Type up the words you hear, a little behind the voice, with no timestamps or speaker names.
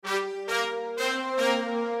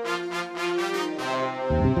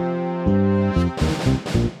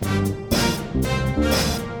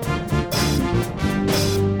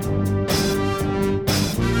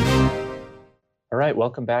All right,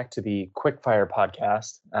 welcome back to the Quickfire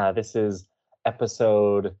podcast. This is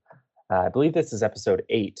episode, I believe this is episode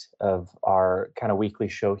 8 of our kind of weekly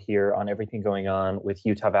show here on everything going on with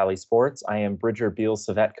Utah Valley sports. I am Bridger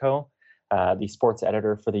Beal-Savetko, the sports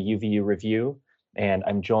editor for the UVU Review, and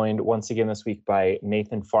I'm joined once again this week by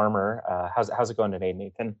Nathan Farmer. How's it going today,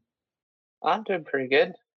 Nathan? I'm doing pretty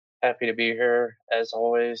good. Happy to be here as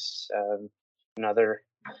always. Another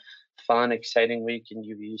fun, exciting week in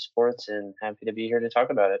UVU sports, and happy to be here to talk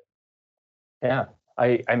about it. Yeah,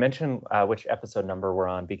 I mentioned which episode number we're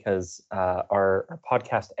on because our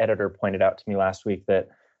podcast editor pointed out to me last week that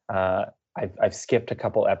I've skipped a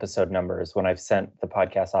couple episode numbers when I've sent the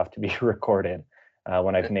podcast off to be recorded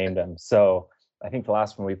when I've named them. So I think the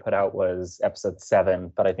last one we put out was episode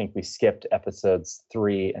 7, but I think we skipped episodes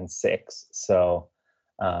 3 and 6. So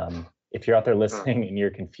if you're out there listening and you're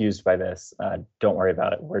confused by this, don't worry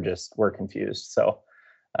about it. We're confused. So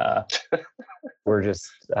we're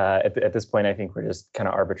just at this point, I think we're just kind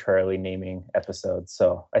of arbitrarily naming episodes.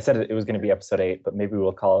 So I said it was going to be episode 8, but maybe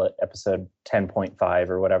we'll call it episode 10.5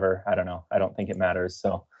 or whatever. I don't know. I don't think it matters.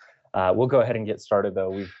 So we'll go ahead and get started,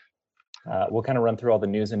 though. We'll kind of run through all the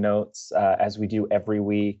news and notes as we do every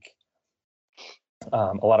week.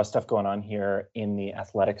 A lot of stuff going on here in the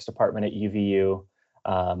athletics department at UVU.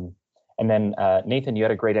 And then, Nathan, you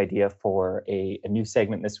had a great idea for a new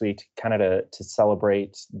segment this week, kind of to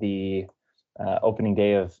celebrate the opening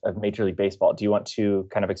day of Major League Baseball. Do you want to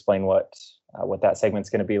kind of explain what that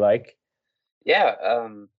segment's going to be like? Yeah,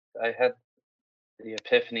 I had the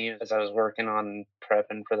epiphany as I was working on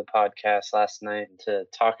prepping for the podcast last night to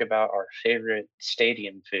talk about our favorite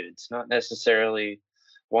stadium foods, not necessarily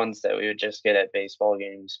ones that we would just get at baseball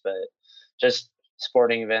games, but just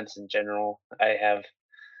sporting events in general. I have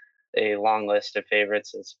a long list of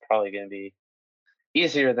favorites. It's probably going to be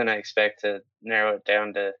easier than I expect to narrow it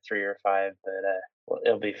down to 3 or 5, but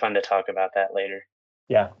it'll be fun to talk about that later.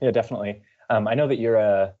 Yeah, definitely. I know that you're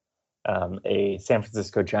a San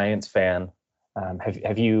Francisco Giants fan.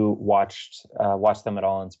 Have you watched them at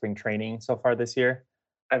all in spring training so far this year?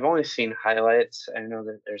 I've only seen highlights. I know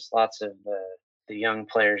that there's lots of the young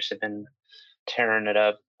players have been tearing it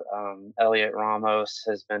up. Elliot Ramos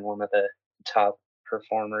has been one of the top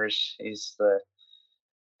performers. He's I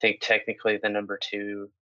think technically the number 2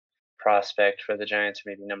 prospect for the Giants,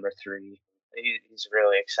 maybe number 3. He's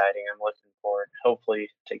really exciting. I'm looking forward, hopefully,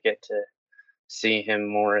 to get to see him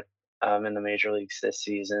more in the major leagues this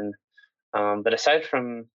season. But aside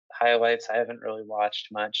from highlights, I haven't really watched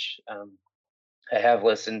much. I have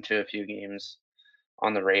listened to a few games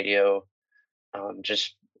on the radio,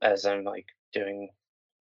 just as I'm like doing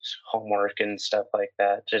homework and stuff like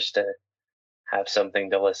that, just to have something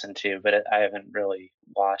to listen to. But I haven't really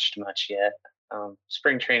watched much yet.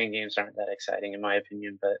 Spring training games aren't that exciting in my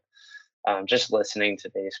opinion, but just listening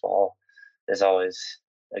to baseball is always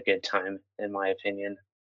a good time in my opinion.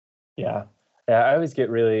 Yeah. I always get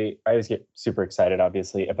super excited,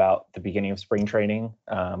 obviously, about the beginning of spring training.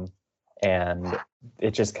 And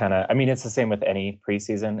it just kind of, I mean, it's the same with any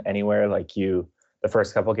preseason anywhere. Like the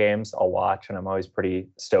first couple games I'll watch and I'm always pretty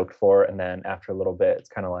stoked for. And then after a little bit, it's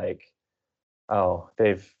kind of like, oh,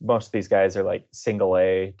 most of these guys are like single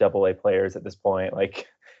A, double A players at this point. Like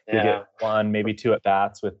you get 1, maybe 2 at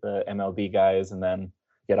bats with the MLB guys, and then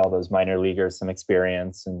get all those minor leaguers some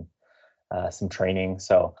experience and some training.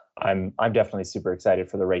 So I'm definitely super excited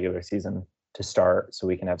for the regular season to start, so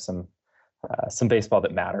we can have some baseball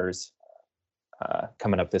that matters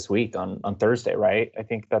coming up this week on Thursday, right? I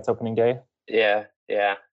think that's opening day. Yeah.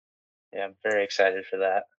 I'm very excited for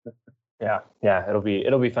that. Yeah, it'll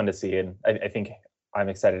be fun to see, and I think I'm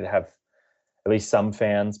excited to have at least some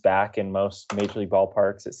fans back in most major league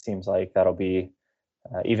ballparks. It seems like that'll be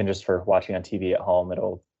even just for watching on TV at home.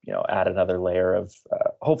 It'll add another layer of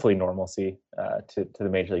hopefully normalcy to the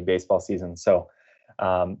Major League Baseball season. So,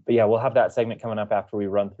 but yeah, we'll have that segment coming up after we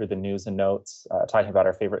run through the news and notes, talking about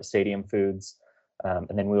our favorite stadium foods, and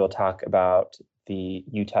then we will talk about the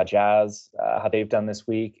Utah Jazz, how they've done this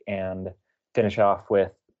week, and finish off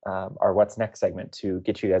with our What's Next segment to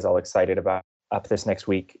get you guys all excited about up this next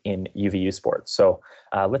week in UVU sports. So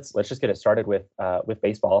let's just get it started with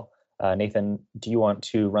baseball. Nathan, do you want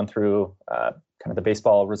to run through kind of the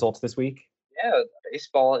baseball results this week? Yeah,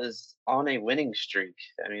 baseball is on a winning streak.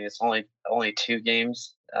 I mean, it's only 2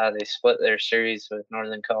 games. They split their series with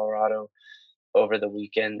Northern Colorado over the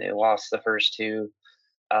weekend. They lost the first 2,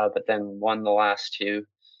 but then won the last 2.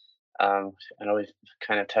 I know we've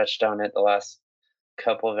kind of touched on it the last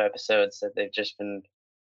couple of episodes that they've just been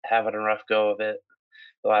having a rough go of it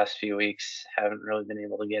the last few weeks. Haven't really been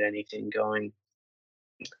able to get anything going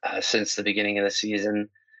since the beginning of the season.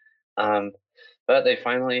 But they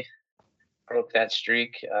finally broke that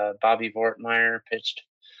streak. Bobby Vortmeyer pitched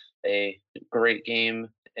a great game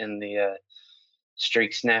in the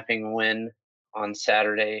streak snapping win on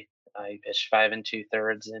Saturday. He pitched 5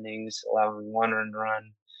 2/3 innings, allowing 1 earned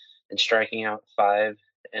run and striking out 5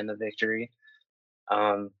 in the victory.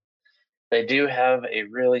 They do have a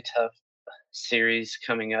really tough series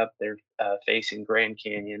coming up. They're facing Grand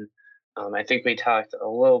Canyon. I think we talked a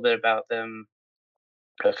little bit about them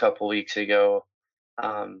a couple weeks ago.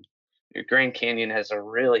 Um, Grand Canyon has a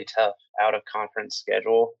really tough out of conference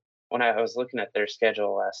schedule. When I was looking at their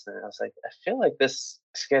schedule last night, I was like, I feel like this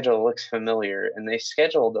schedule looks familiar. And they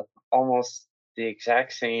scheduled almost the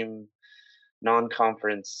exact same non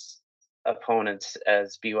conference opponents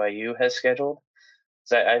as BYU has scheduled.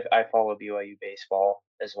 So I follow BYU baseball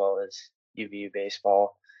as well as UVU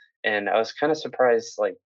baseball. And I was kind of surprised,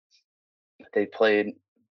 like, they played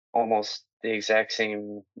almost the exact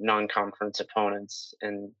same non-conference opponents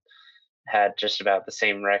and had just about the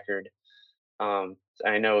same record.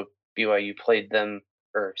 I know BYU played them,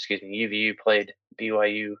 or excuse me, UVU played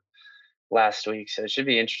BYU last week, so it should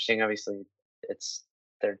be interesting. Obviously,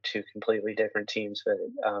 they're two completely different teams, but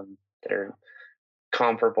they're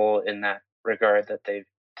comparable in that regard that they've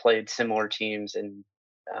played similar teams and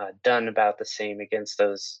done about the same against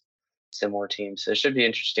those similar teams. So it should be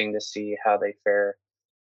interesting to see how they fare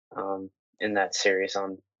in that series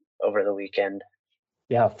on over the weekend.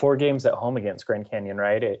 Yeah, 4 games at home against Grand Canyon,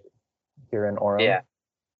 right? Here in Orem. Yeah.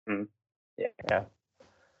 Mm-hmm.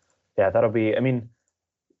 Yeah, that'll be. I mean,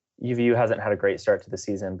 UVU hasn't had a great start to the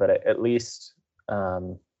season, but at least, I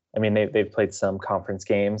mean, they've played some conference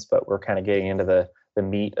games, but we're kind of getting into the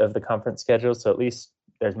meat of the conference schedule. So at least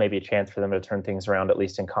there's maybe a chance for them to turn things around, at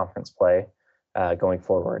least in conference play, going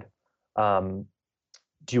forward.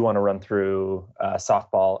 Do you want to run through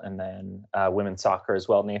softball and then women's soccer as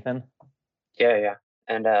well, Nathan? Yeah.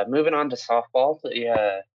 And moving on to softball,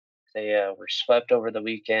 they were swept over the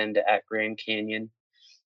weekend at Grand Canyon.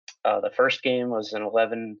 The first game was an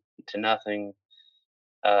 11-0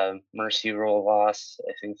 Mercy Rule loss.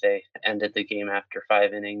 I think they ended the game after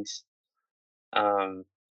 5 innings.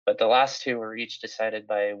 But the last 2 were each decided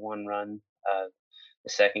by 1 run. The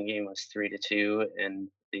second game was 3-2, and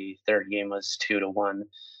the third game was 2-1.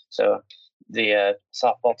 So the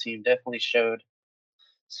softball team definitely showed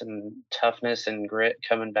some toughness and grit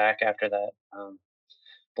coming back after that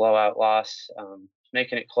blowout loss,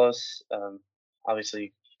 making it close.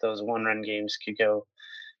 Obviously, those 1-run games could go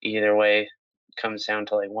either way. It comes down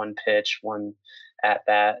to like 1 pitch, 1 at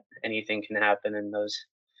bat. Anything can happen in those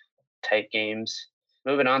tight games.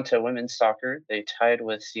 Moving on to women's soccer, they tied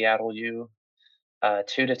with Seattle U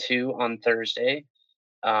 2-2 on Thursday,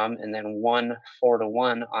 and then won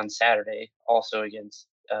 4-1 on Saturday, also against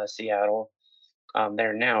Seattle.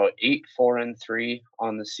 They're now 8-4-3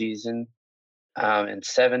 on the season, and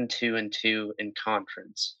 7-2-2 in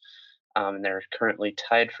conference. And they're currently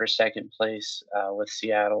tied for second place with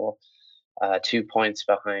Seattle, 2 points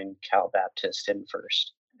behind Cal Baptist in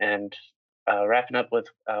first. And wrapping up with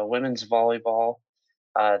women's volleyball,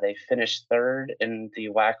 they finished 3rd in the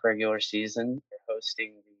WAC regular season. They're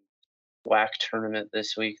hosting the WAC tournament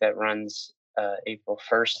this week that runs April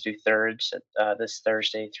 1st through 3rd, so, this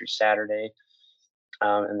Thursday through Saturday.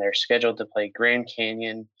 And they're scheduled to play Grand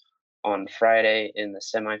Canyon on Friday in the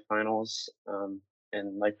semifinals.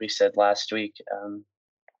 And like we said last week,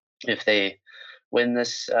 if they win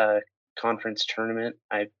this conference tournament,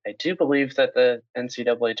 I do believe that the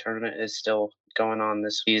NCAA tournament is still going on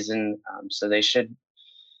this season. So they should,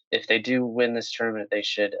 if they do win this tournament, they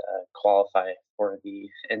should qualify for the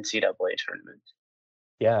NCAA tournament.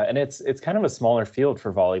 Yeah, and it's kind of a smaller field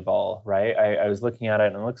for volleyball, right? I was looking at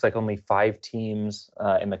it, and it looks like only 5 teams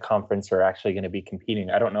in the conference are actually going to be competing.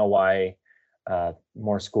 I don't know why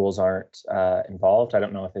more schools aren't involved. I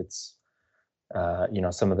don't know if it's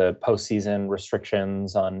some of the postseason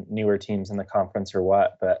restrictions on newer teams in the conference or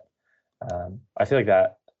what, but I feel like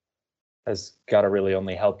that has got to really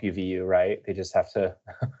only help UVU, right? They just have to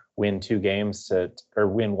win 2 games or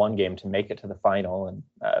win 1 game to make it to the final and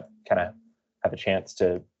kind of have a chance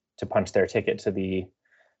to punch their ticket to the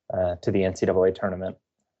NCAA tournament.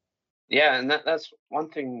 Yeah, and that's one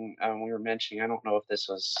thing we were mentioning. I don't know if this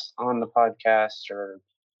was on the podcast or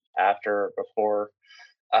after or before,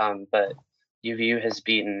 but UVU has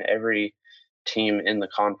beaten every team in the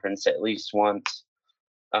conference at least once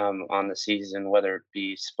on the season, whether it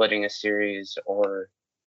be splitting a series or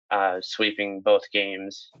sweeping both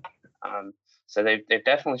games. So they've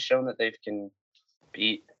definitely shown that they can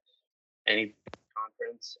beat any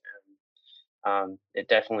conference, and it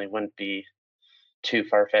definitely wouldn't be too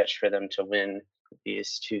far fetched for them to win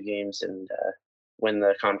these two games and win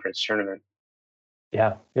the conference tournament.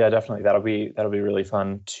 Yeah, definitely. That'll be really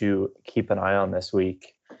fun to keep an eye on this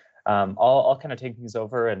week. I'll kind of take things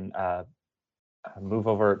over and move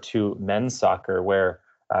over to men's soccer, where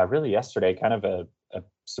really yesterday, kind of a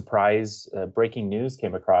surprise breaking news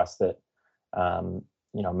came across that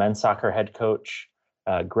men's soccer head coach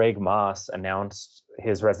Greg Moss announced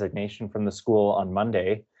his resignation from the school on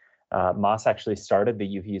Monday. Moss actually started the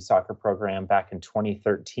UVU soccer program back in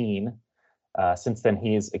 2013. Since then,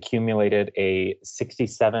 he's accumulated a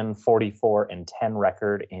 67, 44, and 10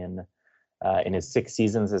 record in his 6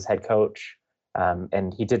 seasons as head coach.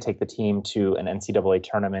 And he did take the team to an NCAA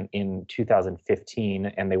tournament in 2015,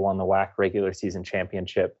 and they won the WAC regular season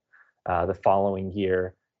championship the following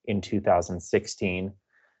year in 2016.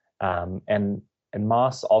 And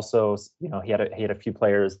Moss also, he had a few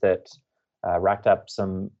players that racked up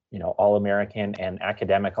some, All-American and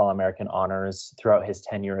academic All-American honors throughout his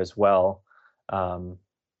tenure as well,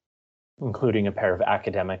 including a pair of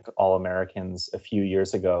academic All-Americans a few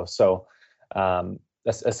years ago. So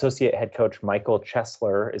associate head coach Michael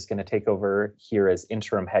Chesler is going to take over here as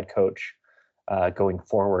interim head coach going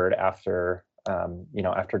forward after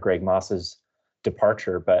Greg Moss's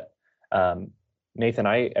departure. But Nathan,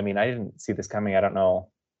 I didn't see this coming. I don't know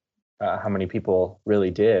how many people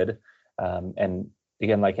really did. And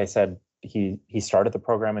again, like I said, he started the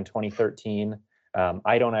program in 2013.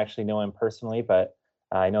 I don't actually know him personally, but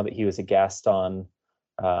I know that he was a guest on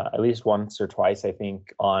at least once or twice, I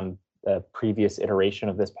think, on a previous iteration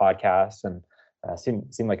of this podcast, and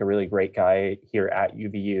seemed like a really great guy here at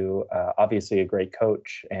UVU. Obviously a great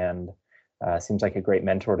coach, and seems like a great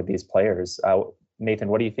mentor to these players. Nathan,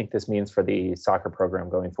 what do you think this means for the soccer program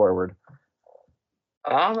going forward?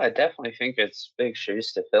 I definitely think it's big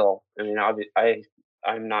shoes to fill. I mean,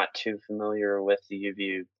 I'm not too familiar with the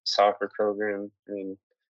UVU soccer program. I mean,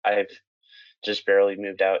 I've just barely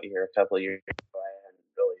moved out here a couple of years ago. I hadn't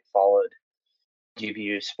really followed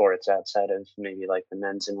UVU sports outside of maybe like the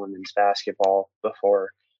men's and women's basketball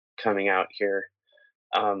before coming out here.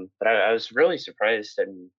 But I was really surprised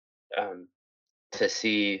and to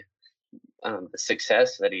see the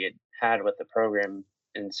success that he had with the program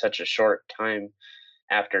in such a short time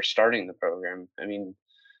after starting the program. I mean,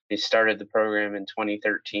 he started the program in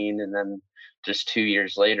 2013, and then just 2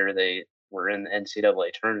 years later, they were in the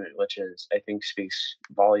NCAA tournament, which I think speaks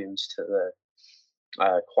volumes to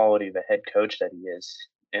the quality of a head coach that he is.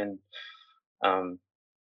 And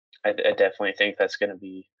I definitely think that's going to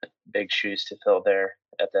be big shoes to fill there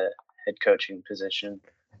at the head coaching position.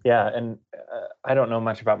 Yeah, and I don't know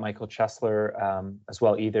much about Michael Chesler as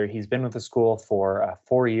well either. He's been with the school for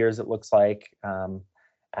 4 years, it looks like,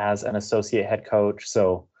 as an associate head coach.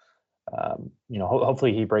 So,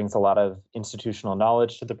 hopefully he brings a lot of institutional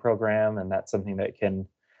knowledge to the program, and that's something that can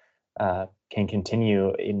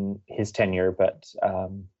continue in his tenure. But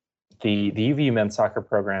the UVU men's soccer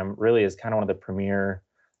program really is kind of one of the premier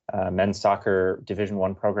men's soccer Division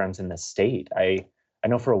I programs in the state. I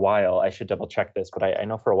know for a while, I should double check this, but I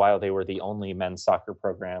know for a while they were the only men's soccer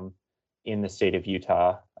program in the state of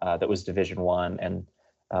Utah that was Division I, and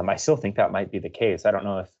I still think that might be the case. I don't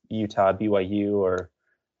know if Utah, BYU, or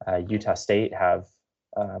Utah State have,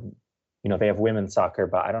 they have women's soccer,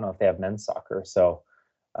 but I don't know if they have men's soccer. So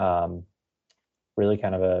really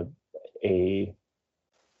kind of a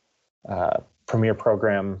premier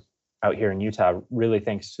program out here in Utah, really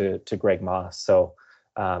thanks to Greg Moss. So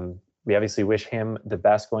we obviously wish him the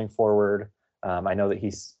best going forward. I know that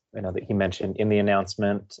he mentioned in the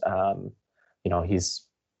announcement, he's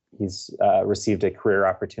received a career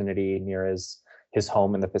opportunity near his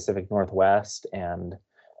home in the Pacific Northwest, and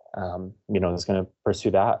is going to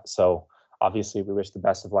pursue that. So obviously we wish the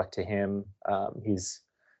best of luck to him. He's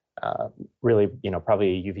really,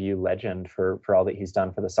 probably a UVU legend for all that he's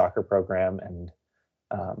done for the soccer program, and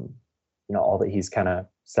all that he's kind of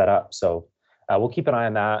set up. So we'll keep an eye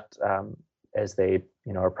on that as they,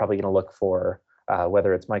 are probably going to look for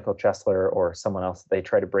whether it's Michael Chesler or someone else that they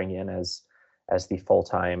try to bring in as the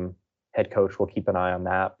full-time head coach. We'll keep an eye on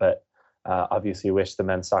that. But obviously wish the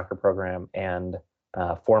men's soccer program and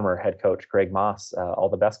former head coach Greg Moss all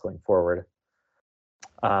the best going forward.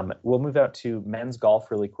 We'll move out to men's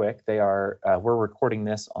golf really quick. We're recording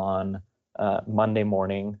this on Monday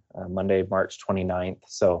morning, Monday, March 29th.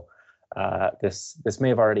 So this may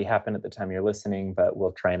have already happened at the time you're listening, but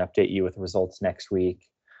we'll try and update you with results next week.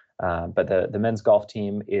 But the men's golf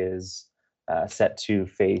team is set to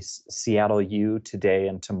face Seattle U today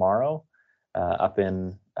and tomorrow up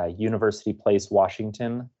in University Place,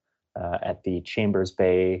 Washington. at the Chambers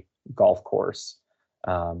Bay Golf Course.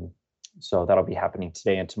 So that'll be happening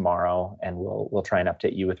today and tomorrow, and we'll try and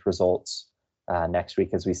update you with results next week,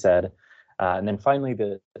 as we said. And then finally,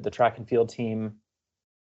 the track and field team.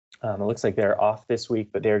 It looks like they're off this week,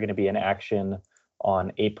 but they're going to be in action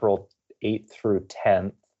on April 8th through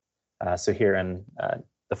 10th. So here in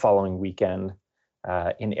the following weekend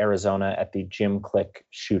in Arizona at the Gym Click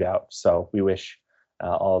Shootout. So we wish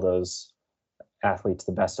all those athletes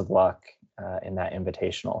the best of luck in that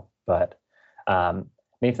invitational. But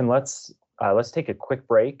Nathan, let's take a quick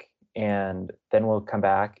break, and then we'll come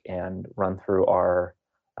back and run through our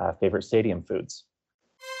favorite stadium foods.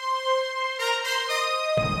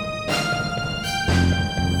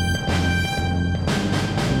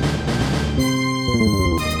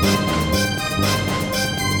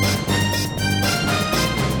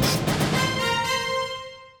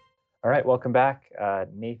 All right, welcome back.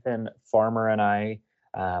 Nathan Farmer and I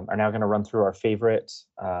are now going to run through our favorite,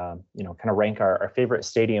 kind of rank our favorite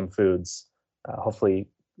stadium foods. Hopefully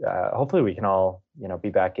we can all, be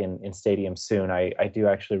back in stadium soon. I do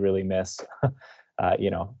actually really miss,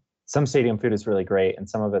 some stadium food is really great and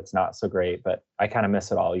some of it's not so great, but I kind of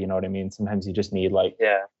miss it all. You know what I mean? Sometimes you just need a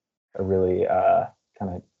really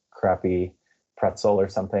kind of crappy pretzel or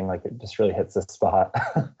something, like it just really hits the spot.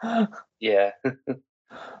 Yeah.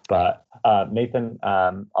 But Nathan,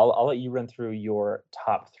 I'll let you run through your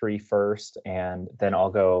top three first, and then I'll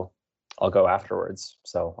go afterwards.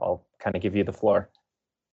 So I'll kind of give you the floor.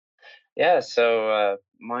 Yeah. So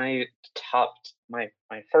my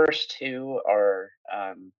first two are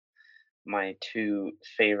my two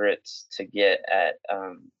favorites to get at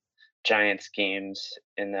Giants games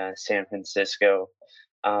in San Francisco.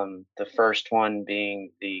 The first one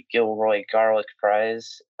being the Gilroy garlic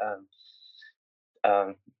fries.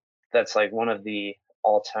 That's like one of the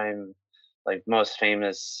all-time most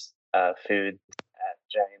famous food at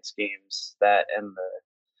Giants games. That and the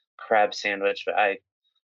crab sandwich. But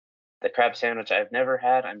the crab sandwich I've never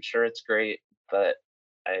had. I'm sure it's great, but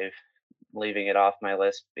I'm leaving it off my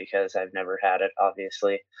list because I've never had it,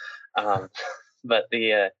 obviously. But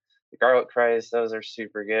the garlic fries, those are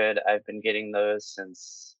super good. I've been getting those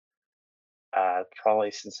since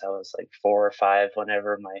probably since I was like 4 or 5.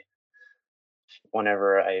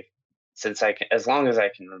 As long as I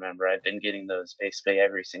can remember, I've been getting those basically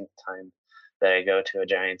every single time that I go to a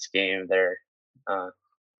Giants game. They're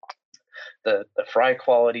the fry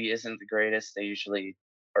quality isn't the greatest. They usually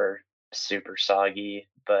are super soggy,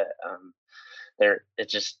 but they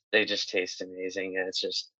just taste amazing, and it's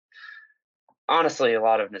just honestly a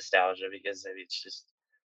lot of nostalgia because it's just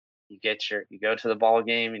you go to the ball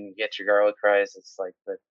game and you get your garlic fries. It's like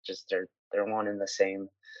they're one and the same,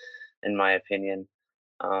 in my opinion.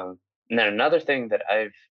 And then another thing that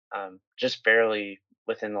I've just barely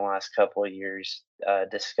within the last couple of years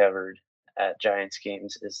discovered at Giants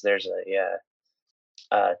games is there's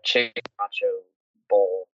a chicken nacho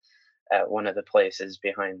bowl at one of the places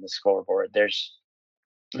behind the scoreboard. There's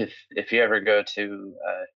if you ever go to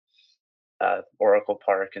Oracle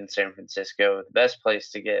Park in San Francisco, the best place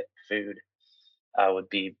to get food would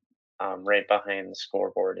be right behind the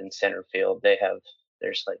scoreboard in center field.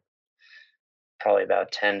 There's like probably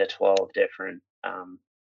about 10 to 12 different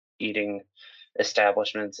eating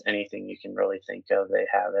establishments. Anything you can really think of, they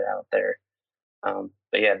have it out there.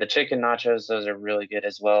 But yeah, the chicken nachos, those are really good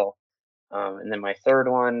as well. And then my third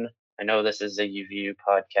one, I know this is a UVU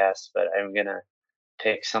podcast, but I'm going to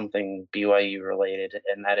pick something BYU related,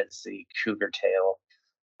 and that is the Cougar Tail.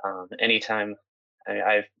 Anytime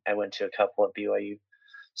I went to a couple of BYU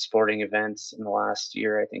sporting events in the last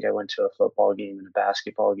year. I think I went to a football game and a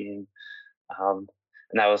basketball game. And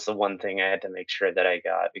that was the one thing I had to make sure that I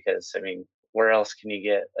got, because where else can you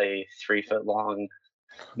get a 3 foot long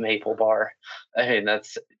maple bar?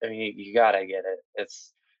 You gotta get it.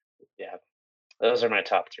 Those are my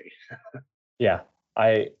top three. Yeah.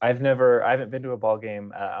 I haven't been to a ball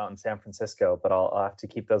game out in San Francisco, but I'll have to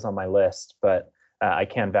keep those on my list. But I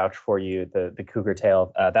can vouch for you. The Cougar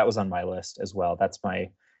Tail, that was on my list as well. That's my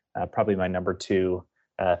probably my number 2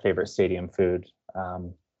 favorite stadium food.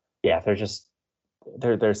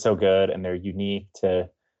 They're so good, and they're unique to,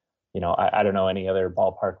 I don't know any other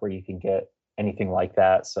ballpark where you can get anything like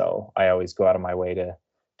that. So I always go out of my way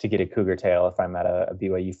to get a Cougar Tail if I'm at a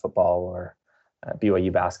BYU football or a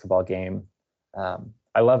BYU basketball game.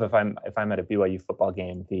 I love if I'm at a BYU football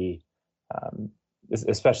game,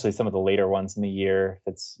 especially some of the later ones in the year.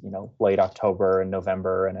 If it's late October and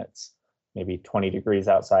November and it's maybe 20 degrees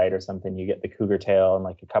outside or something, you get the Cougar Tail and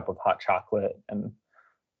like a cup of hot chocolate, and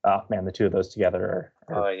oh man, the two of those together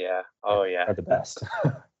are the best.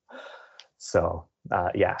 So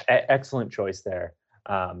Yeah, excellent choice there.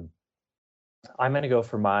 I'm going to go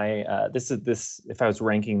for my this if I was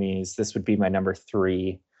ranking these, this would be my number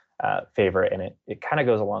 3 favorite, and it kind of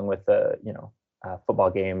goes along with the football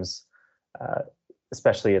games,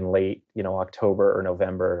 especially in late October or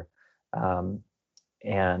November.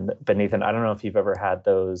 But Nathan, I don't know if you've ever had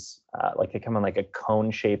those, like they come in like a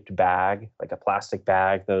cone-shaped bag, like a plastic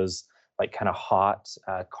bag, those like kind of hot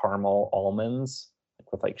caramel almonds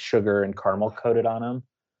with like sugar and caramel coated on them.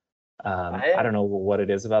 I don't know what it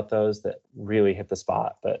is about those that really hit the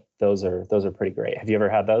spot, but those are pretty great. Have you ever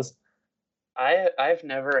had those? I've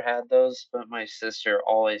never had those, but my sister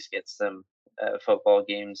always gets them at football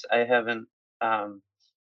games. I haven't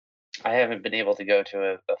been able to go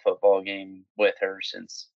to a football game with her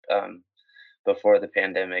since before the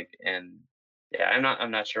pandemic, and yeah,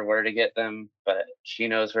 I'm not sure where to get them, but she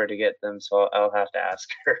knows where to get them, so I'll have to ask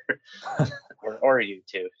her, or you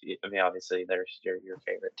too. I mean, obviously, there's your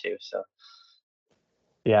favorite too. So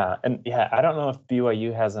Yeah, and yeah, I don't know if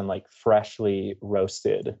BYU has them like freshly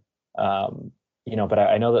roasted, but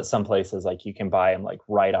I know that some places like you can buy them like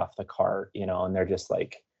right off the cart, and they're just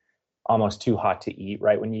like almost too hot to eat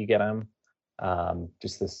right when you get them.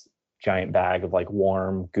 Just this giant bag of like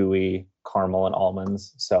warm, gooey caramel and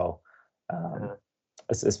almonds. So,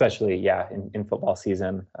 especially in football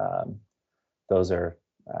season, those are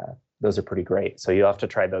pretty great. So you'll have to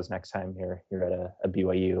try those next time you're at a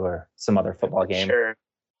BYU or some other football game. Sure.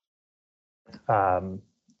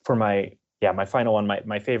 For my final one,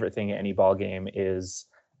 my favorite thing at any ball game is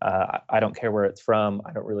I don't care where it's from.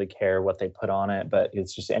 I don't really care what they put on it, but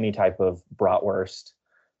it's just any type of bratwurst.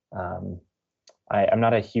 I'm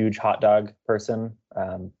not a huge hot dog person,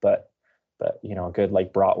 but a good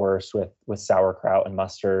like bratwurst with sauerkraut and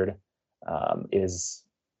mustard is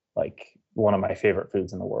like one of my favorite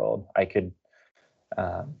foods in the world. I could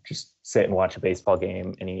just sit and watch a baseball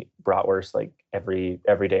game and eat bratwurst like every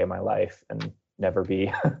day of my life and never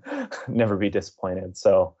be never be disappointed.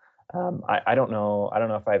 So I don't know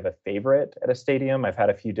if I have a favorite at a stadium. I've had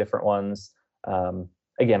a few different ones.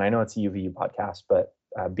 Again, I know it's a UVU podcast, but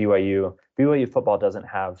BYU football doesn't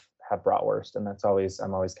have bratwurst, and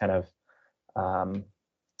I'm always kind of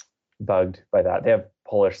bugged by that. They have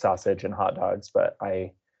Polish sausage and hot dogs, but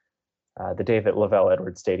the day that Lavelle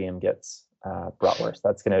Edwards Stadium gets bratwurst,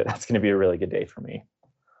 that's gonna be a really good day for me.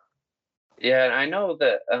 Yeah, and I know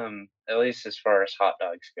that at least as far as hot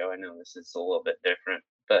dogs go, I know this is a little bit different,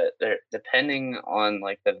 but they're depending on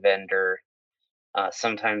like the vendor.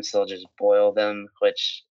 Sometimes they'll just boil them,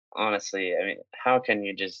 which honestly, I mean, how can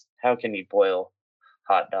you boil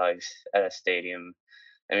hot dogs at a stadium?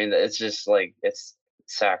 I mean, it's just like it's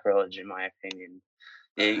sacrilege in my opinion.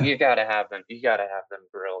 You gotta have them. You gotta have them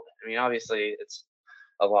grilled. I mean, obviously, it's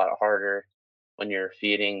a lot harder when you're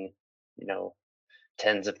feeding, you know,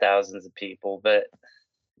 tens of thousands of people, but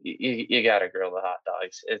you gotta grill the hot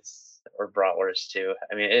dogs. Or bratwurst too.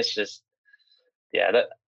 I mean, it's just yeah,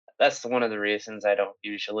 that's one of the reasons I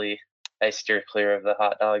steer clear of the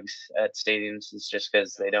hot dogs at stadiums is just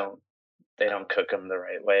because they don't cook them the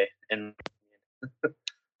right way. And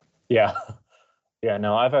Yeah. Yeah,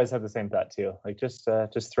 no, I've always had the same thought too. Like just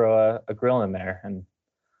throw a grill in there, and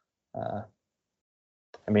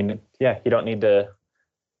I mean, yeah, you don't need to.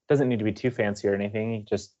 Doesn't need to be too fancy or anything.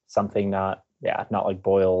 Just something not like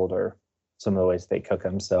boiled or some of the ways they cook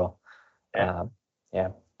them. So, yeah,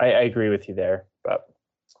 I agree with you there. But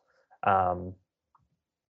well,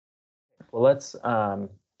 let's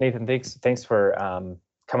Nathan, thanks for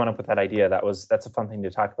coming up with that idea. That's a fun thing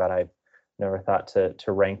to talk about. I've never thought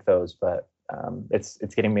to rank those, but it's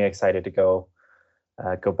getting me excited to go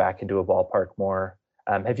back into a ballpark more.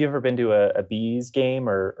 Have you ever been to a Bees game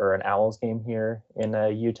or an Owls game here in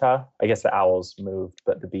Utah? I guess the Owls moved,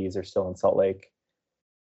 but the Bees are still in Salt Lake.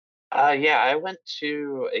 yeah, I went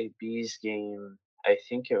to a Bees game. I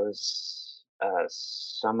think it was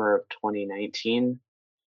summer of 2019.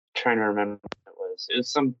 Trying to remember what it was. It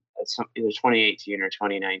was some either 2018 or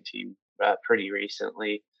 2019. Pretty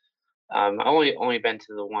recently. I only been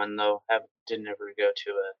to the one though. Didn't ever go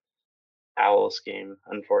to a Owls game,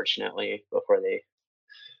 unfortunately, before they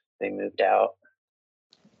moved out.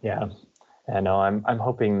 Yeah, and no, I'm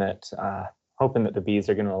hoping that the Bees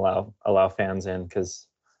are going to allow fans in, because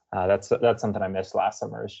that's something I missed last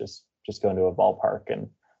summer, is just going to a ballpark. And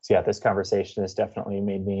so yeah, this conversation has definitely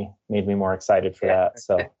made me more excited for that.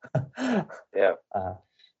 So yeah.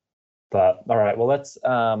 But all right, well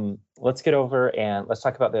let's get over and let's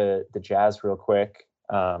talk about the Jazz real quick.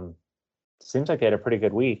 Seems like they had a pretty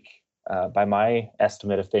good week by my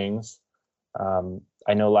estimate of things.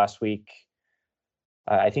 I know last week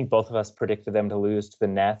I think both of us predicted them to lose to the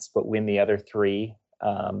Nets, but win the other three,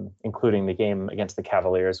 including the game against the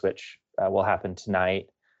Cavaliers, which will happen tonight.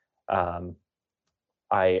 Nathan,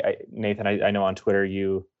 I know on Twitter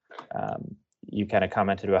you kind of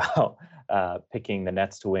commented about picking the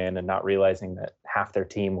Nets to win and not realizing that half their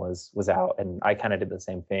team was out, and I kind of did the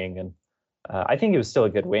same thing. And I think it was still a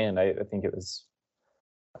good win. I think it was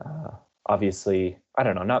obviously, I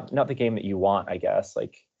don't know, not the game that you want, I guess.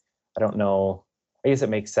 Like, I don't know. I guess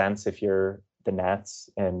it makes sense if you're the Nets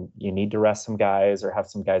and you need to rest some guys or have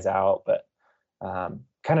some guys out, but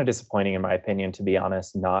kind of disappointing in my opinion, to be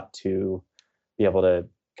honest, not to be able to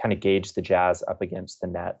kind of gauge the Jazz up against the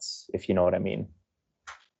Nets, if you know what I mean.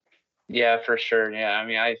 Yeah, for sure. Yeah, I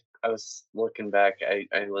mean, I was looking back. I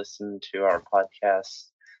listened to our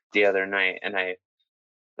podcast the other night, and I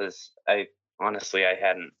honestly I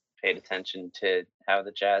hadn't paid attention to how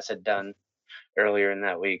the Jazz had done earlier in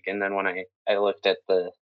that week, and then when I looked at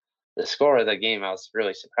the score of the game, I was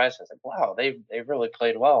really surprised. I was like, wow, they really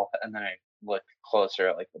played well. And then I looked closer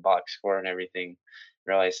at like the box score and everything,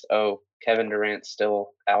 realized, oh, Kevin Durant's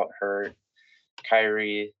still out hurt.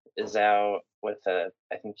 Kyrie is out with I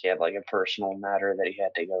think he had like a personal matter that he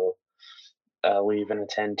had to go leave and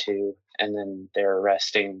attend to, and then they're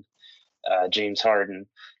resting James Harden.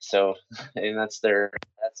 So, and that's their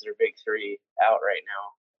big three out right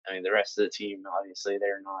now. I mean, the rest of the team, obviously,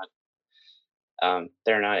 they're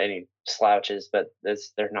not any slouches, but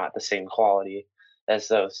they're not the same quality as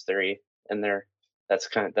those three, and that's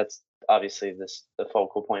obviously the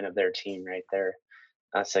focal point of their team right there.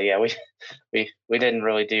 So yeah, we didn't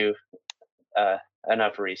really do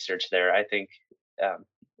enough research there. I think they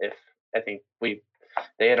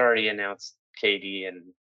had already announced KD and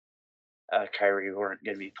Kyrie weren't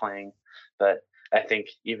going to be playing, but I think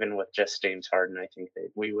even with just James Harden, I think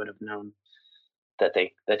we would have known that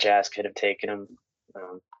the Jazz could have taken him.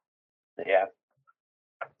 Yeah.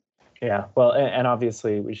 Yeah. Well, and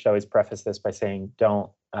obviously we should always preface this by saying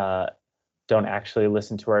don't actually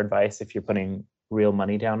listen to our advice if you're putting real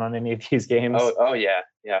money down on any of these games. Oh yeah,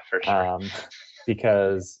 for sure.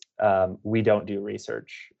 Because we don't do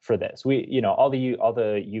research for this. We, all the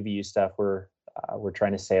UVU stuff we're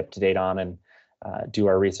trying to stay up to date on and do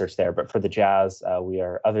our research there. But for the Jazz, we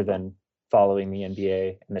are, other than following the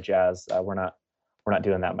NBA and the Jazz, we're not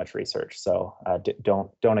doing that much research. So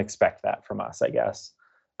don't expect that from us, I guess.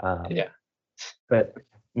 Yeah. But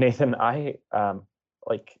Nathan, I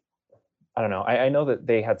don't know. I know that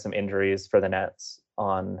they had some injuries for the Nets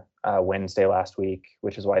on Wednesday last week,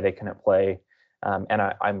 which is why they couldn't play. And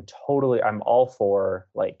I'm all for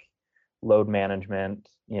like load management,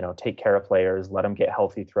 take care of players, let them get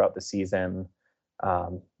healthy throughout the season.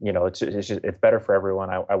 It's better for everyone.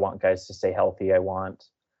 I want guys to stay healthy. I want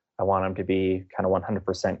them to be kind of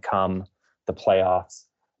 100% come the playoffs.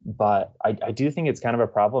 But I do think it's kind of a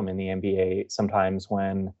problem in the NBA sometimes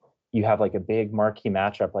when you have like a big marquee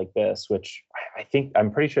matchup like this, which I'm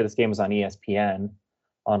pretty sure this game was on ESPN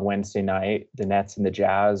on Wednesday night, the Nets and the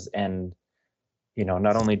Jazz. And,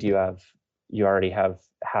 not only do you already have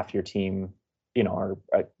half your team,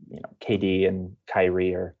 KD and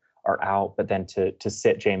Kyrie are out, but then to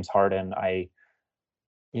sit James Harden, I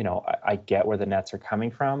get where the Nets are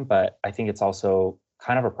coming from, but I think it's also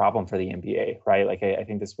kind of a problem for the NBA, right? Like I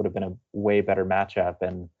think this would have been a way better matchup.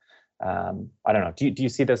 And I don't know. Do you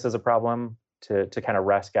see this as a problem to kind of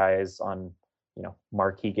rest guys on,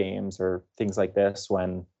 marquee games or things like this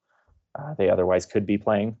when they otherwise could be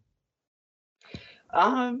playing?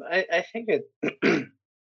 I think it.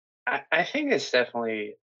 I think it's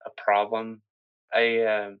definitely a problem.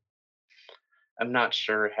 I'm not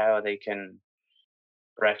sure how they can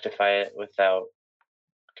rectify it without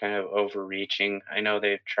kind of overreaching. I know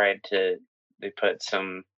they put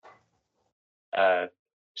some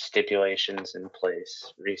stipulations in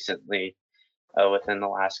place recently within the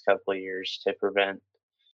last couple of years to prevent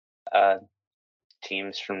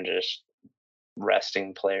teams from just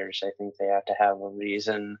resting players. I think they have to have a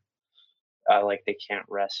reason, like they can't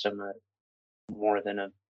rest them more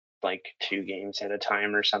than like 2 games at a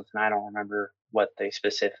time or something. I don't remember what they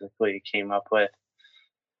specifically came up with.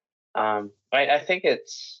 I think it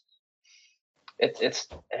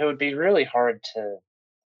would be really hard to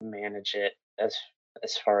manage it as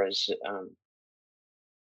far as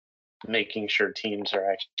making sure teams are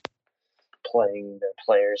actually playing their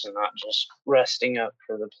players and not just resting up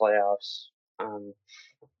for the playoffs.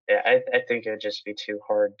 I think it'd just be too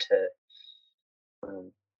hard to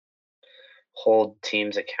hold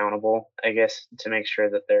teams accountable, I guess, to make sure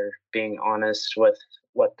that they're being honest with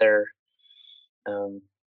what they're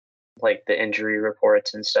like the injury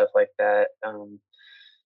reports and stuff like that.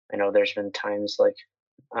 I know there's been times like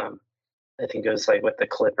I think it was like with the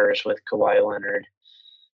Clippers with Kawhi Leonard,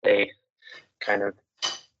 they kind of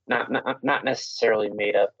not necessarily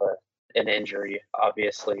made up an injury,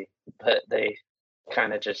 obviously, but they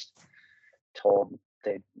kind of just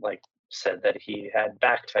they like said that he had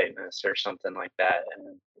back tightness or something like that,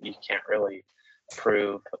 and you can't really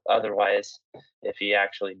prove otherwise if he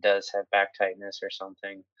actually does have back tightness or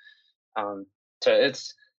something. So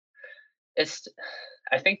it's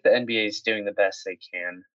I think the NBA is doing the best they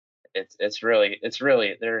can. It's really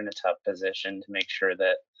they're in a tough position to make sure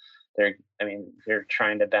that they're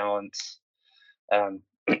trying to balance um,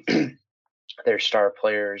 their star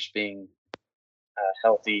players being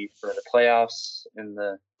healthy for the playoffs in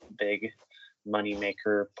the big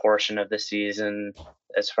moneymaker portion of the season,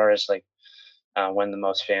 as far as like when the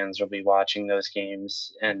most fans will be watching those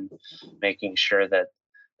games, and making sure that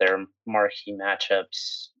their marquee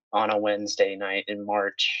matchups on a Wednesday night in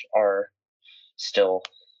March are still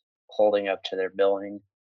holding up to their billing.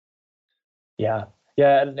 Yeah.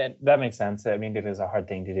 Yeah, and that makes sense. I mean, it is a hard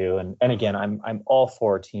thing to do. And again, I'm all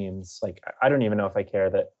for teams. Like, I don't even know if I care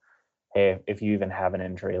that, hey, if you even have an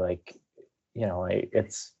injury, like,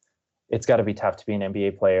 it's got to be tough to be an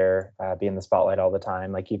NBA player, be in the spotlight all the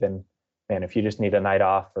time. Like, even, man, if you just need a night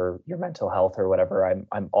off for your mental health or whatever,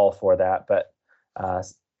 I'm all for that. But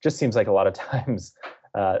just seems like a lot of times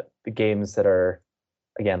the games that are,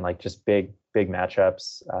 again, like just big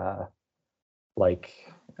matchups, like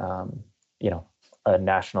a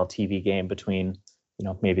national TV game between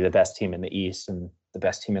maybe the best team in the East and the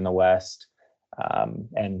best team in the West,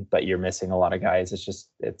 but you're missing a lot of guys.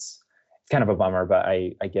 It's kind of a bummer, but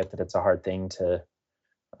I get that it's a hard thing to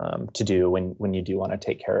do when you do want to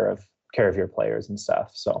take care of your players and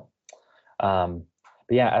stuff. So, but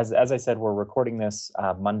yeah, as I said, we're recording this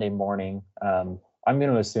Monday morning. I'm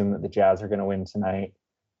going to assume that the Jazz are going to win tonight.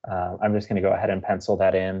 I'm just going to go ahead and pencil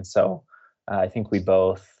that in. So I think we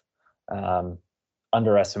both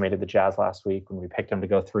underestimated the Jazz last week when we picked them to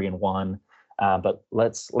go 3-1. But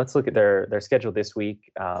let's look at their schedule this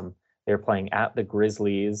week. They're playing at the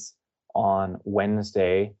Grizzlies on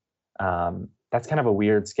Wednesday. That's kind of a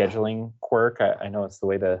weird scheduling quirk. I know it's the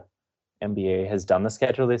way the NBA has done the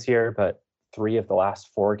schedule this year, but 3 of the last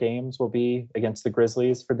 4 games will be against the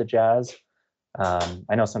Grizzlies for the Jazz.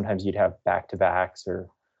 I know sometimes you'd have back-to-backs or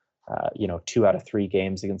 2 out of 3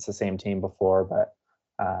 games against the same team before, but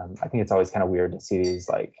I think it's always kind of weird to see these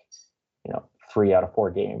 3 out of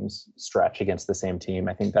 4 games stretch against the same team.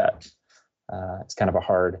 I think that it's kind of a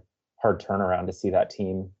hard turnaround to see that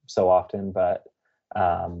team so often. But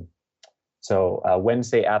so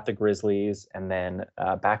Wednesday at the Grizzlies, and then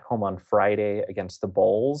back home on Friday against the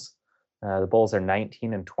Bulls. The Bulls are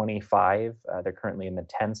 19-25. They're currently in the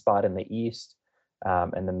 10 spot in the East.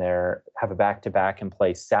 And then they have a back-to-back and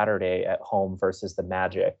play Saturday at home versus the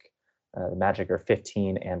Magic. The Magic are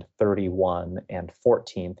 15-31 and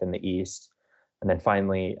 14th in the East. And then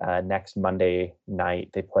finally, next Monday night,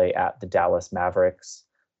 they play at the Dallas Mavericks,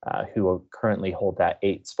 who currently hold that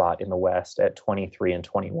 8th spot in the West at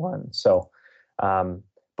 23-21. So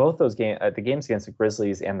both those games, the games against the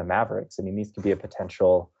Grizzlies and the Mavericks, I mean, these could be a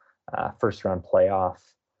potential first-round playoff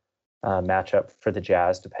matchup for the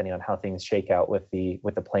Jazz, depending on how things shake out with the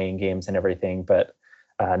playing games and everything. But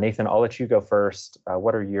Nathan, I'll let you go first.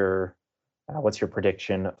 What's your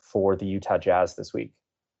prediction for the Utah Jazz this week?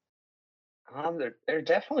 There are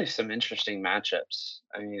definitely some interesting matchups.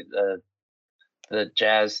 I mean, the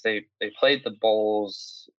Jazz they played the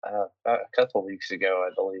Bulls about a couple weeks ago,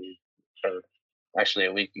 I believe, or actually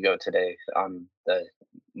a week ago today, on the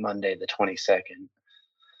Monday the 22nd,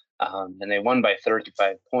 and they won by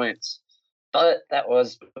 35 points. But that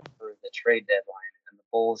was before the trade deadline, and the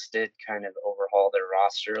Bulls did kind of overhaul their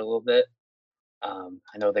roster a little bit.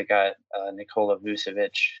 I know they got Nikola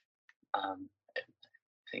Vucevic. I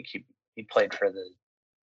think he played for the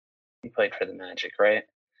Magic, right?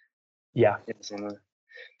 Yeah.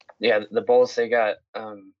 Yeah, the Bulls got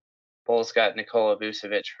Nikola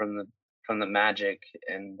Vucevic from the Magic,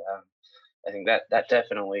 and I think that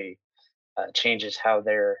definitely changes how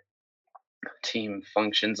their team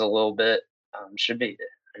functions a little bit. Should be.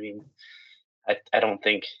 I mean, I don't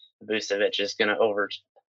think Vucevic is going to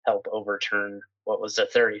help overturn what was a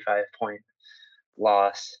 35-point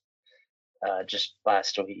loss just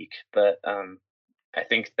last week, but I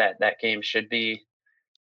think that game should be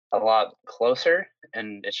a lot closer,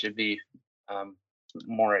 and it should be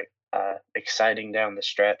more exciting down the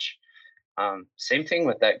stretch. Same thing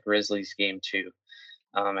with that Grizzlies game too.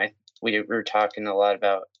 We were talking a lot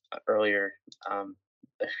about earlier a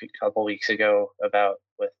couple weeks ago about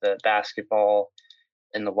with the basketball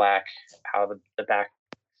and the WAC, how the back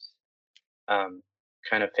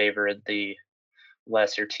kind of favored the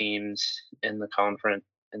lesser teams in the conference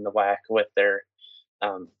in the WAC with their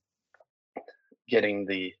getting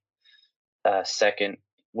the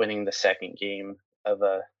winning the second game of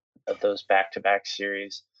those back-to-back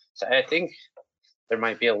series. So I think there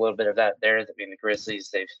might be a little bit of that there. I mean, the Grizzlies,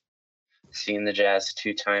 they've seen the Jazz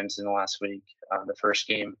 2 times in the last week. The first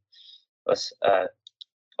game was a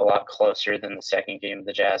lot closer than the second game.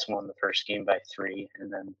 The Jazz won the first game by 3,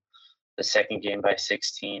 and then the second game by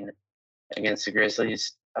 16 against the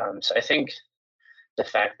Grizzlies. So I think the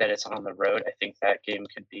fact that it's on the road, I think that game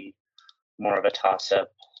could be more of a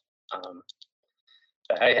toss-up.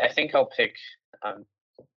 But I think I'll pick,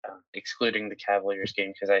 excluding the Cavaliers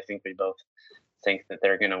game, because I think we both think that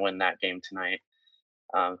they're going to win that game tonight.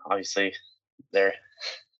 Obviously, they're,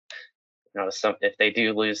 if they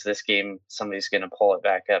do lose this game, somebody's going to pull it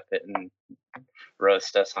back up and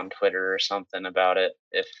roast us on Twitter or something about it.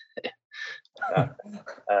 If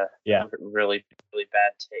really, really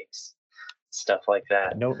bad takes, stuff like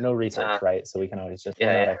that. No research, right? So we can always just, we're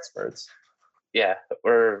not experts. Yeah,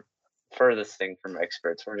 we're furthest thing from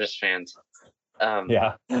experts. We're just fans.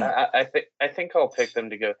 I think I'll pick them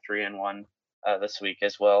to go 3-1 this week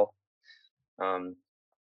as well.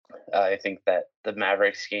 I think that the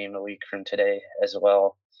Mavericks game a week from today as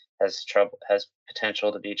well has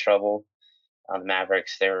potential to be trouble. The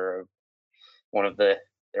Mavericks, they're one of the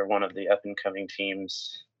up and coming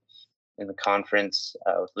teams in the conference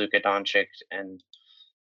with Luka Doncic and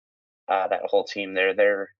that whole team there.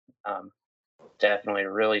 They're definitely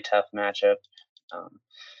a really tough matchup.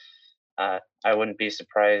 I wouldn't be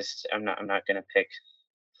surprised. I'm not going to pick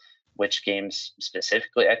which games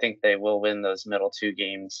specifically. I think they will win those middle 2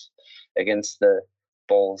 games against the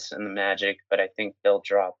Bulls and the Magic, but I think they'll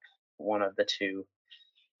drop one of the 2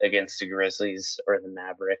 against the Grizzlies or the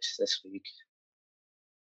Mavericks this week.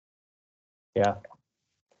 Yeah.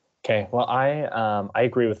 Okay. Well, I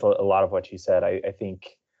agree with a lot of what you said. I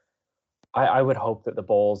think I would hope that the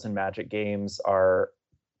Bulls and Magic games are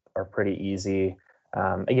pretty easy.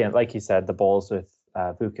 Again, like you said, the Bulls with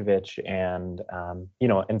Vucevic and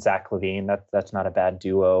and Zach LaVine, that's not a bad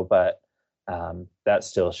duo, but that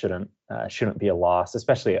still shouldn't be a loss,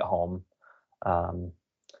 especially at home. I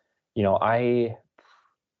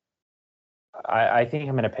think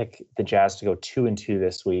I'm going to pick the Jazz to go 2-2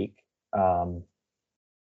 this week, and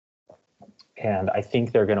I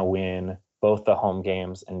think they're going to win both the home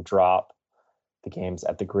games and drop the games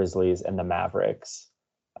at the Grizzlies and the Mavericks.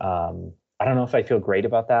 I don't know if I feel great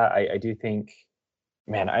about that. I do think,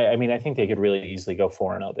 I think they could really easily go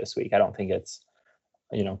 4-0 this week. I don't think it's,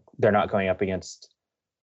 they're not going up against,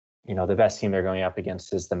 the best team they're going up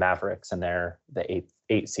against is the Mavericks, and they're the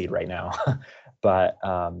 8th seed right now. But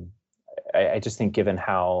I just think, given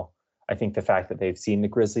how, I think the fact that they've seen the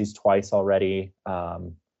Grizzlies twice already,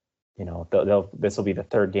 this will be the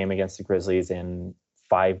 3rd game against the Grizzlies in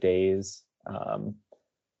 5 days.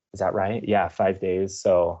 Is that right? Yeah, 5 days.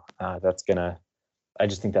 So I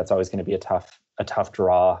just think that's always going to be a tough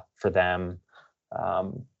draw for them.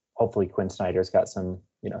 Hopefully Quinn Snyder's got some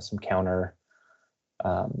counter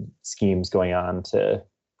schemes going on to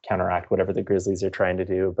counteract whatever the Grizzlies are trying to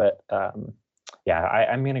do. But I'm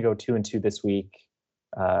going to go 2-2 this week.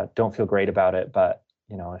 Don't feel great about it, but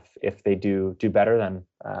if they do better, then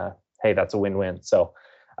hey, that's a win-win. So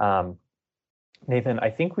Nathan, I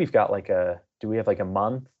think we've got do we have a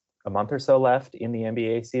month or so left in the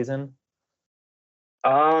NBA season?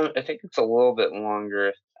 I think it's a little bit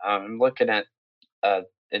longer. I'm looking at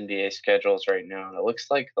NBA schedules right now, and it looks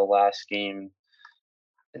like the last game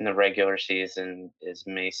in the regular season is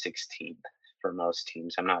May 16th for most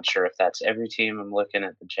teams. I'm not sure if that's every team. I'm looking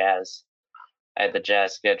at the Jazz. I had the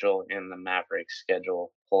Jazz schedule and the Mavericks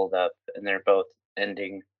schedule pulled up, and they're both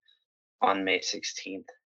ending on May 16th.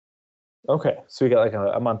 Okay, so we got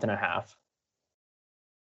a month and a half.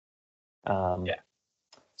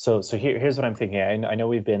 So here's what I'm thinking. I know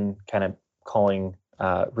we've been kind of calling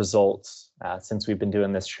results since we've been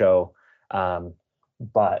doing this show,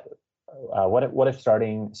 but what if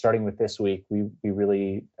starting with this week, we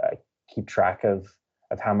really keep track of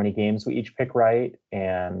how many games we each pick right,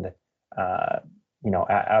 and add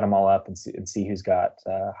them all up and see who's got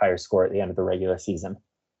a higher score at the end of the regular season.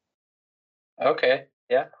 Okay,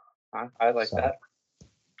 yeah, I like that.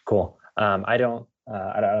 Cool. I don't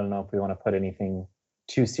know if we want to put anything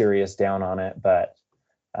too serious down on it, but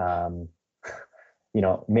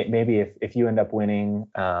maybe if you end up winning,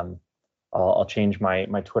 I'll change my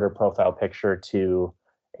Twitter profile picture to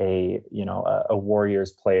a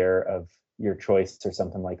Warriors player of your choice or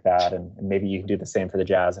something like that, and maybe you can do the same for the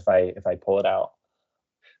Jazz if I pull it out.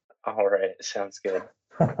 All right, sounds good.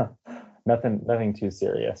 Nothing too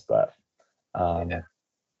serious, but Yeah.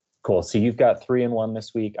 cool. So you've got 3-1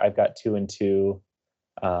 this week. I've got 2-2.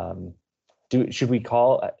 Should we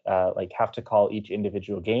call have to call each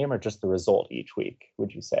individual game or just the result each week,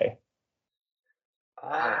 would you say?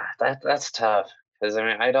 That's tough because I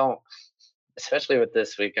mean I don't, especially with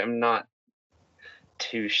this week, I'm not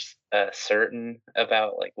too certain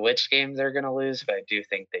about like which games they're gonna lose, but I do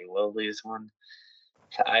think they will lose one.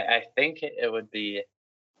 I think it would be.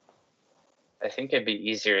 I think it'd be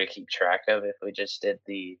easier to keep track of if we just did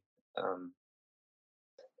the um,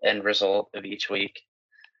 end result of each week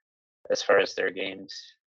as far as their games.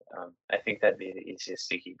 I think that'd be the easiest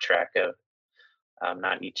to keep track of,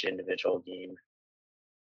 not each individual game.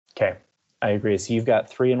 Okay, I agree. So you've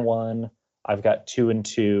got 3-1. I've got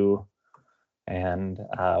 2-2, and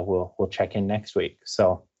we'll check in next week.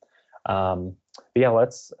 So, yeah,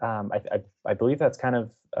 let's. I believe that's kind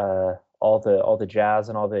of all the jazz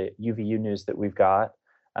and all the UVU news that we've got.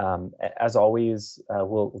 As always,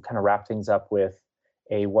 we'll kind of wrap things up with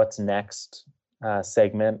a what's next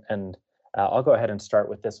segment, and I'll go ahead and start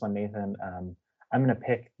with this one, Nathan. I'm going to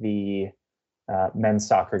pick the men's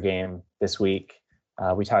soccer game this week.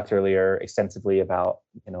 We talked earlier extensively about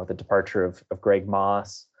the departure of Greg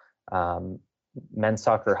Moss. Men's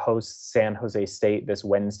soccer hosts San Jose State this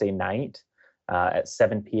Wednesday night at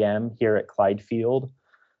 7 p.m. here at Clyde Field.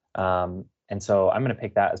 And so I'm going to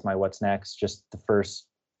pick that as my what's next, just the first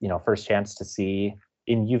chance to see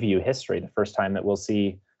in UVU history, the first time that we'll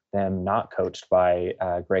see them not coached by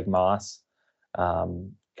Greg Moss,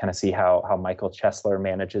 kind of see how Michael Chesler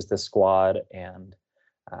manages the squad and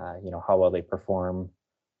how well they perform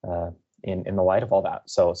in the light of all that.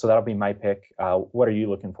 So that'll be my pick. What are you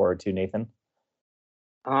looking forward to, Nathan?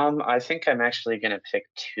 I think I'm actually going to pick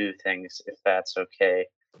two things, if that's okay.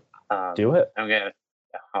 Do it.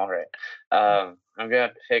 All right. I'm going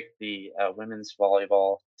to pick the women's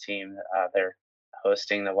volleyball team. They're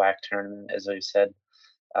hosting the WAC tournament, as we've said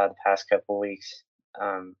the past couple of weeks.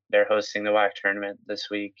 They're hosting the WAC tournament this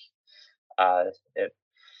week. Obviously,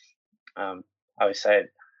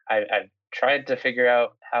 I've tried to figure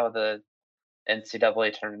out how the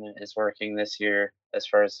NCAA tournament is working this year as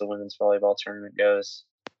far as the women's volleyball tournament goes.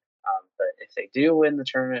 But if they do win the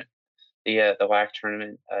tournament, the WAC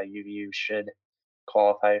tournament, UVU should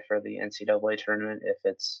qualify for the NCAA tournament if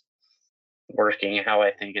it's working how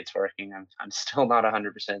I think it's working. I'm still not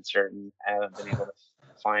 100% certain. I haven't been able to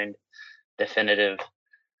find definitive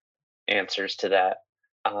answers to that.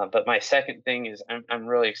 But my second thing is I'm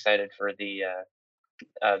really excited for the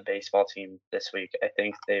baseball team this week. I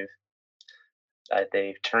think they've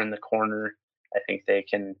turned the corner. I think they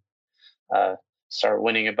can start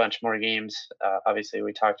winning a bunch more games. Obviously,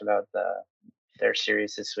 we talked about their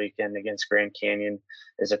series this weekend against Grand Canyon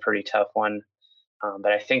is a pretty tough one,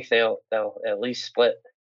 but I think they'll at least split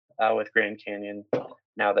with Grand Canyon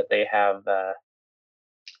now that they have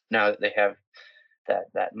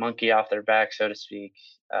that monkey off their back, so to speak,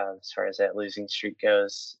 as far as that losing streak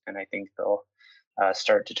goes. And I think they'll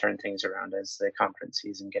start to turn things around as the conference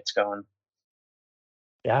season gets going.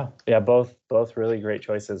 Yeah, both really great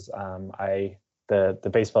choices. The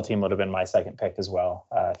baseball team would have been my second pick as well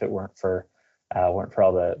if it weren't for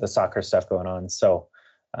all the soccer stuff going on. So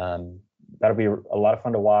that'll be a lot of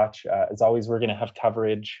fun to watch. As always, we're going to have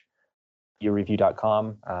coverage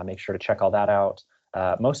ureview.com. Make sure to check all that out.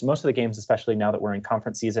 Most of the games, especially now that we're in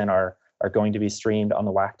conference season, are going to be streamed on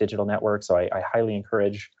the WAC digital network. So I highly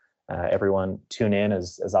encourage everyone tune in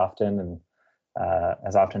as often and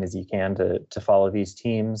as often as you can to follow these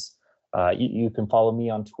teams. You can follow me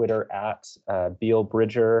on Twitter at Beal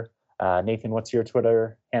Bridger. Nathan, what's your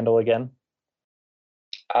Twitter handle again?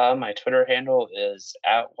 My Twitter handle is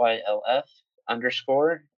 @YLF_,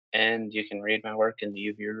 and you can read my work in the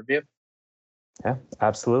UVU Review. Yeah,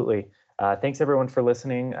 absolutely. Thanks everyone for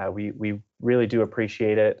listening. We really do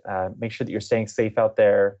appreciate it. Make sure that you're staying safe out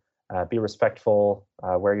there. Be respectful,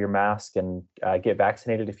 wear your mask, and get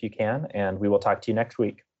vaccinated if you can. And we will talk to you next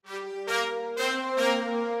week.